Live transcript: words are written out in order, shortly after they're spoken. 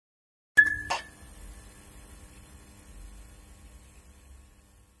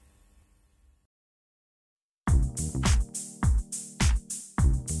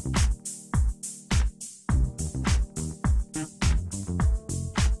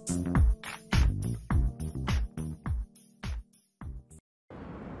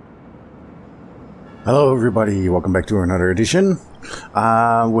Hello everybody, welcome back to another edition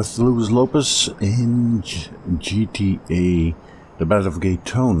with Lopez in GTA, the Battle of Gay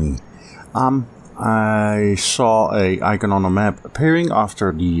Tony. I saw a icon on the map appearing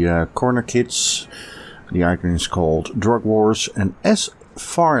after the corner kits. The icon is called Drug Wars, and as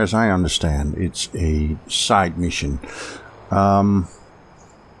far as I understand, it's a side mission. I'm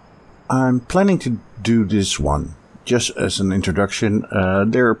planning to do this one just as an introduction.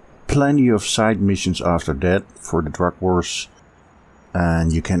 There are plenty of side missions after that for the Drug Wars,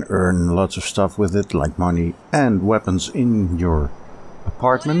 and you can earn lots of stuff with it, like money and weapons in your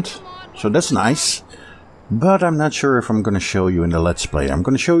apartment, so that's nice. But I'm not sure if I'm gonna show you in the Let's Play. I'm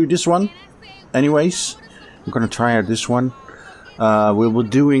gonna show you this one anyways. I'm gonna try out this one. We'll be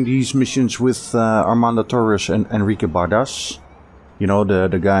doing these missions with Armando, Torres and Enrique Bardas. You know,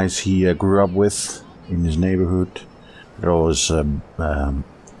 the guys he grew up with in his neighborhood. They're always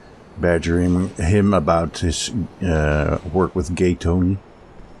badgering him about his work with Gay Tony.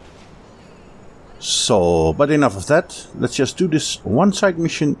 So, but enough of that. Let's just do this one side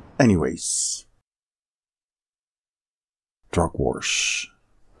mission anyways. Drug Wars.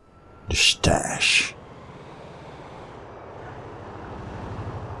 The stash.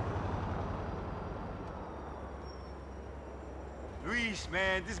 Luis,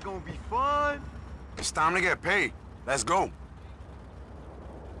 man, this is gonna be fun. It's time to get paid. Let's go.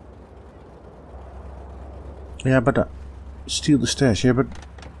 Yeah, but steal the stash. Yeah, but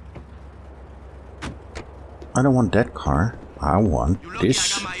I don't want that car. I want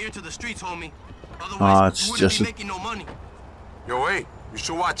this. I got my ear to the streets, homie. It's just a... making no money. Yo, hey, you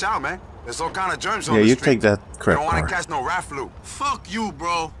should watch out, man. There's all kind of germs on Yeah, the you street. take that crap You don't car. want to catch no rat flu. Fuck you,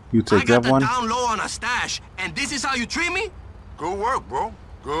 bro. You take that one. I got the down low on a stash, and this is how you treat me? Good work, bro.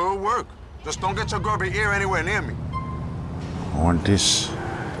 Good work. Just don't get your grubby ear anywhere near me. I want this.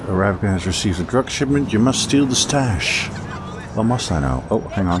 Arrival has received a drug shipment. You must steal the stash. What must I know? Oh,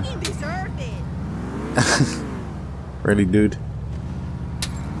 hang on. Really, dude?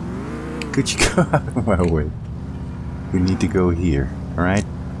 Could you go out of my way? We need to go here. Alright?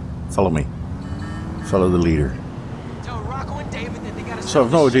 Follow me. Follow the leader. So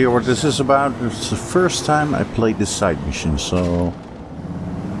I've no idea what this is about. It's the first time I played this side mission, so...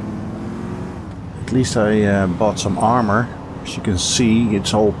 At least I bought some armor. As you can see,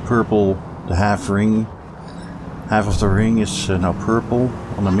 it's all purple, the half ring. Half of the ring is now purple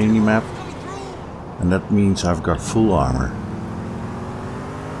on the mini-map. And that means I've got full armor.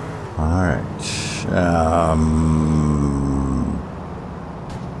 Alright.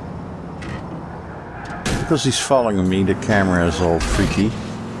 Because he's following me, the camera is all freaky.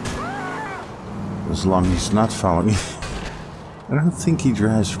 As long as he's not following me. I don't think he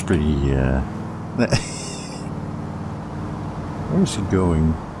drives pretty... Where is he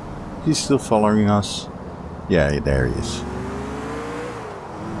going? He's still following us? Yeah, there he is.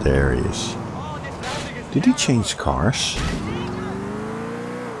 There he is. Did he change cars?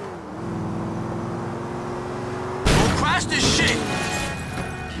 Don't crash this shit!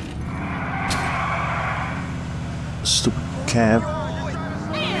 Stupid cab.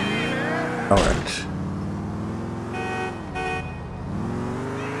 Alright.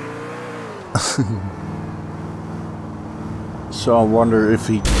 So I wonder if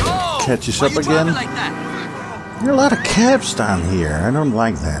he catches up again. Like that? There are a lot of cabs down here. I don't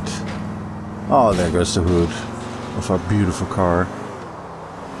like that. Oh, there goes the hood of our beautiful car.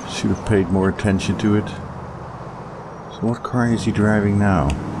 Should have paid more attention to it. So what car is he driving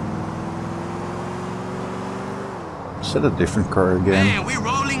now? Is that a different car again? Man, we're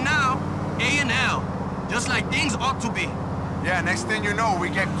rolling now. A&L. Just like things ought to be. Yeah, next thing you know, we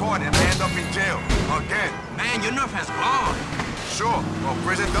get caught and end up in jail. Again. Man, your nerve has gone. Sure, well,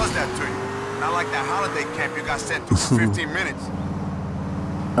 prison does that to you. Not like that holiday camp you got sent to for 15 minutes.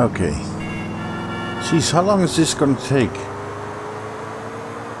 Okay. Jeez, how long is this gonna take?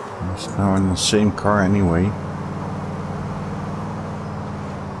 It's now in the same car anyway.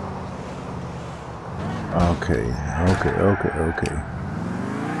 Okay.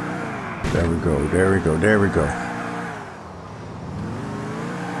 There we go.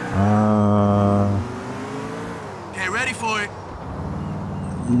 Get ready for it.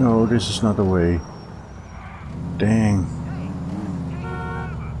 No, this is not the way. Dang.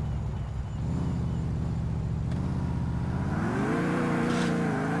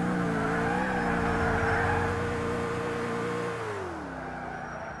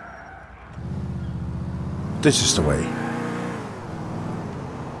 This is the way.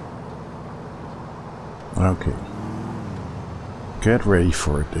 Okay. Get ready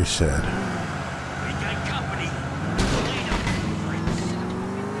for it, they said.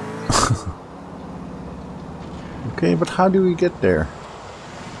 Okay, but how do we get there?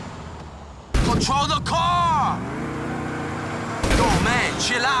 Control the car! Yo, man,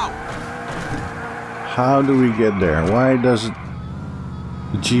 chill out. How do we get there? Why does it,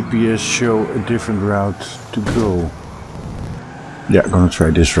 the GPS show a different route to go? Yeah, gonna try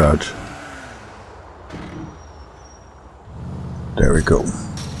this route. There we go.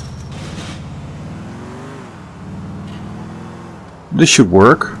 This should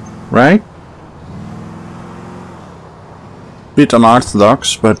work, right? Bit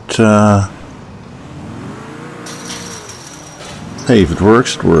unorthodox, but hey, if it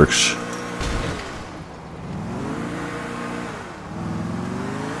works, it works.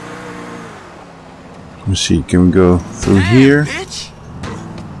 Let me see, can we go through here? Bitch.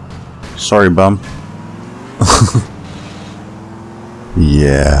 Sorry, bum.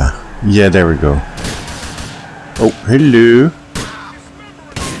 Yeah, there we go. Oh, hello.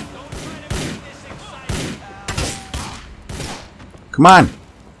 Come on.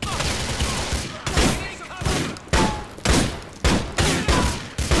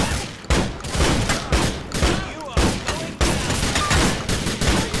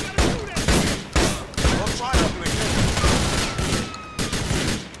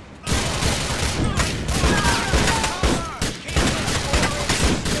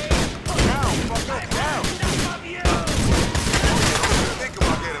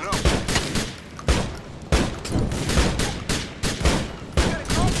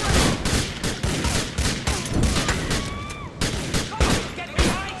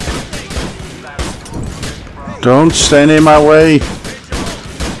 Don't stand in my way.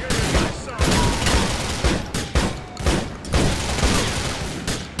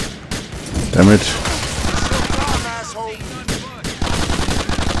 Damn it.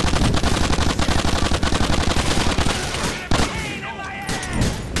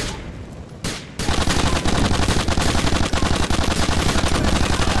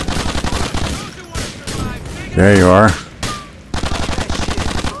 There you are.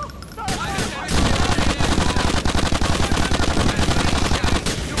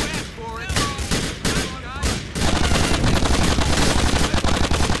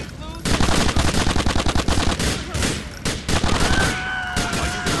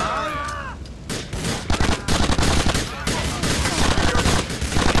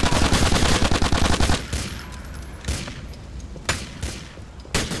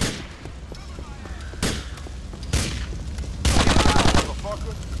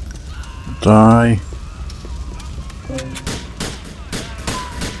 Die.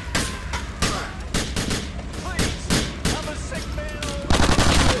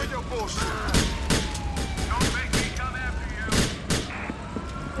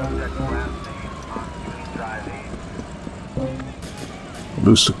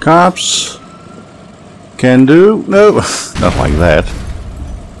 Lose the cops. Can do. No, not like that.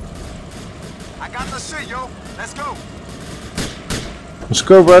 I got the shit, yo. Let's go. Let's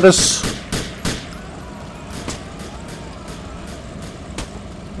go, brothers.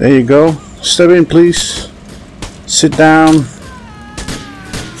 There you go. Step in, please. Sit down.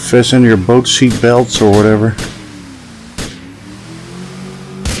 Fasten your boat seat belts or whatever.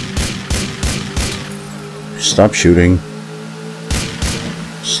 Stop shooting.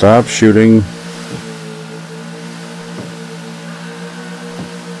 Stop shooting.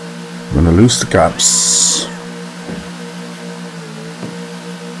 I'm gonna lose the cops.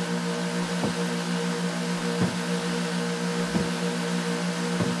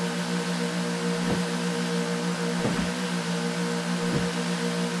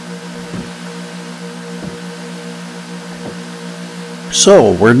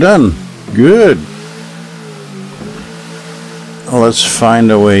 So, we're done. Good. Let's find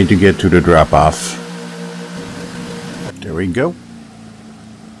a way to get to the drop-off. There we go.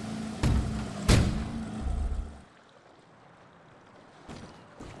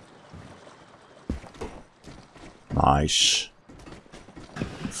 Nice.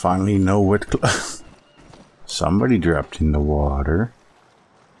 Finally know what... Somebody dropped in the water.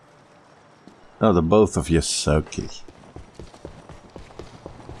 Oh, the both of you. Okay.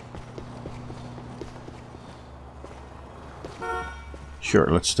 Sure,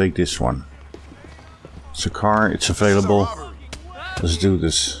 let's take this one. It's a car, it's available. Let's do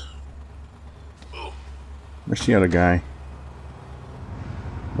this. Where's the other guy?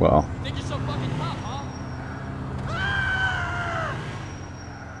 Well.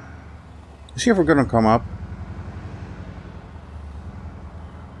 Is he ever gonna come up?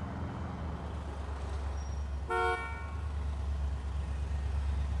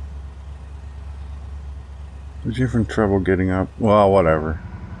 Is he having trouble getting up? Well, whatever.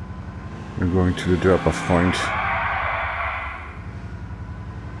 We're going to the drop-off point.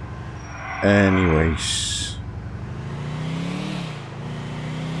 Anyways.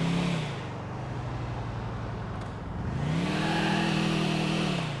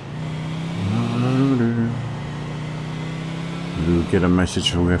 Do we get a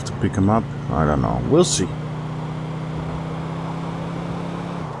message we have to pick him up? I don't know. We'll see.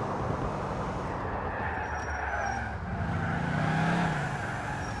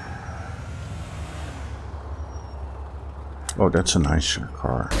 Oh, that's a nicer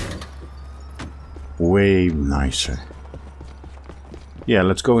car. Way nicer. Yeah,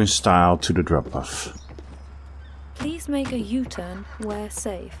 let's go in style to the drop-off. Please make a U-turn where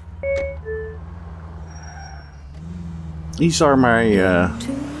safe. These are my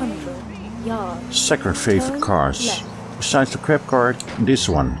 200 yards. second favorite cars. Left. Besides the crab car, this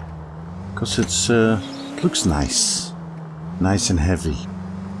one. Because it's looks nice. Nice and heavy.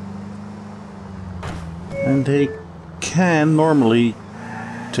 And they can normally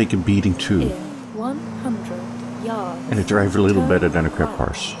take a beating too. In 100 yards. And they drive a little better than the crab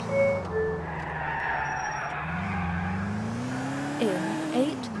cars. In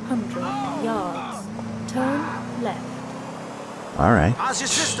 800 yards. Turn left. Alright. How's your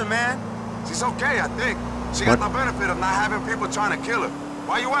sister, man? She's okay, I think. She got the benefit of not having people trying to kill her.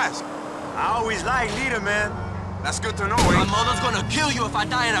 Why you ask? I always liked Lita, man. That's good to know, My eh? mother's gonna kill you if I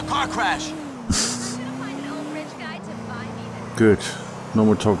die in a car crash. Good. No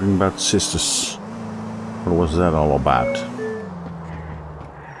more talking about sisters. What was that all about?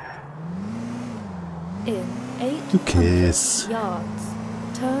 In 800 Kiss. yards.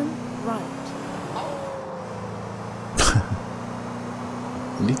 Turn right.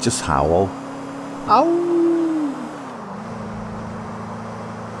 Did he just howl? Ow!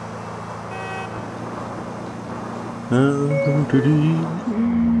 Turn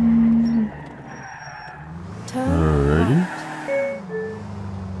Alrighty. right.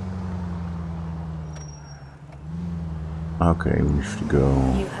 Okay, we have to go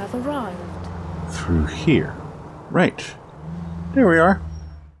You have arrived. through here. Right. There we are.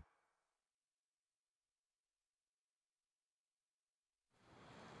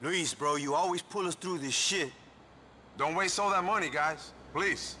 Luis, bro, you always pull us through this shit. Don't waste all that money, guys.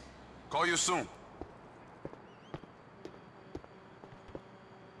 Please. Call you soon.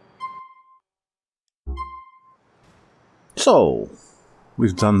 So,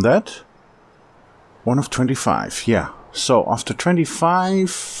 we've done that. 1 of 25, yeah. So, after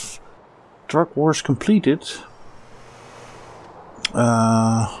 25 drug wars completed,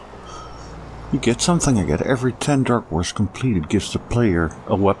 you get something. I get every 10 drug wars completed gives the player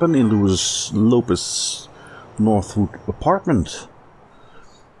a weapon in Lopez Northwood apartment.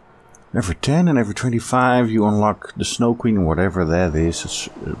 Every 10 and every 25 you unlock the Snow Queen or whatever that is. It's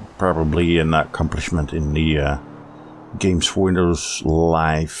probably an accomplishment in the Games for Windows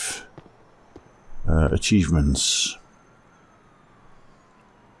Live achievements.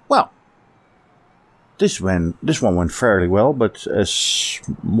 Well, this one went fairly well, but as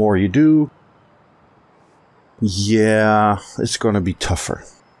more you do, yeah, it's gonna be tougher.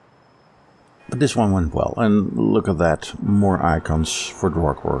 But this one went well, and look at that, more icons for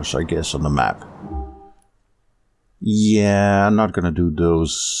Drug Wars, I guess, on the map. Yeah, I'm not gonna do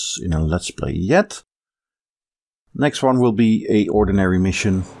those in a Let's Play yet. Next one will be a ordinary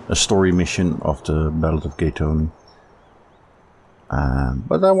mission, a story mission of the Battle of Gaytoni.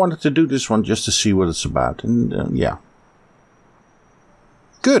 But I wanted to do this one just to see what it's about, and yeah.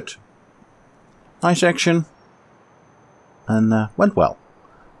 Good. Nice action. And went well.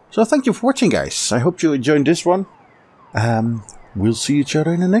 So thank you for watching, guys. I hope you enjoyed this one. We'll see each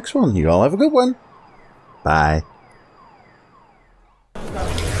other in the next one. You all have a good one. Bye.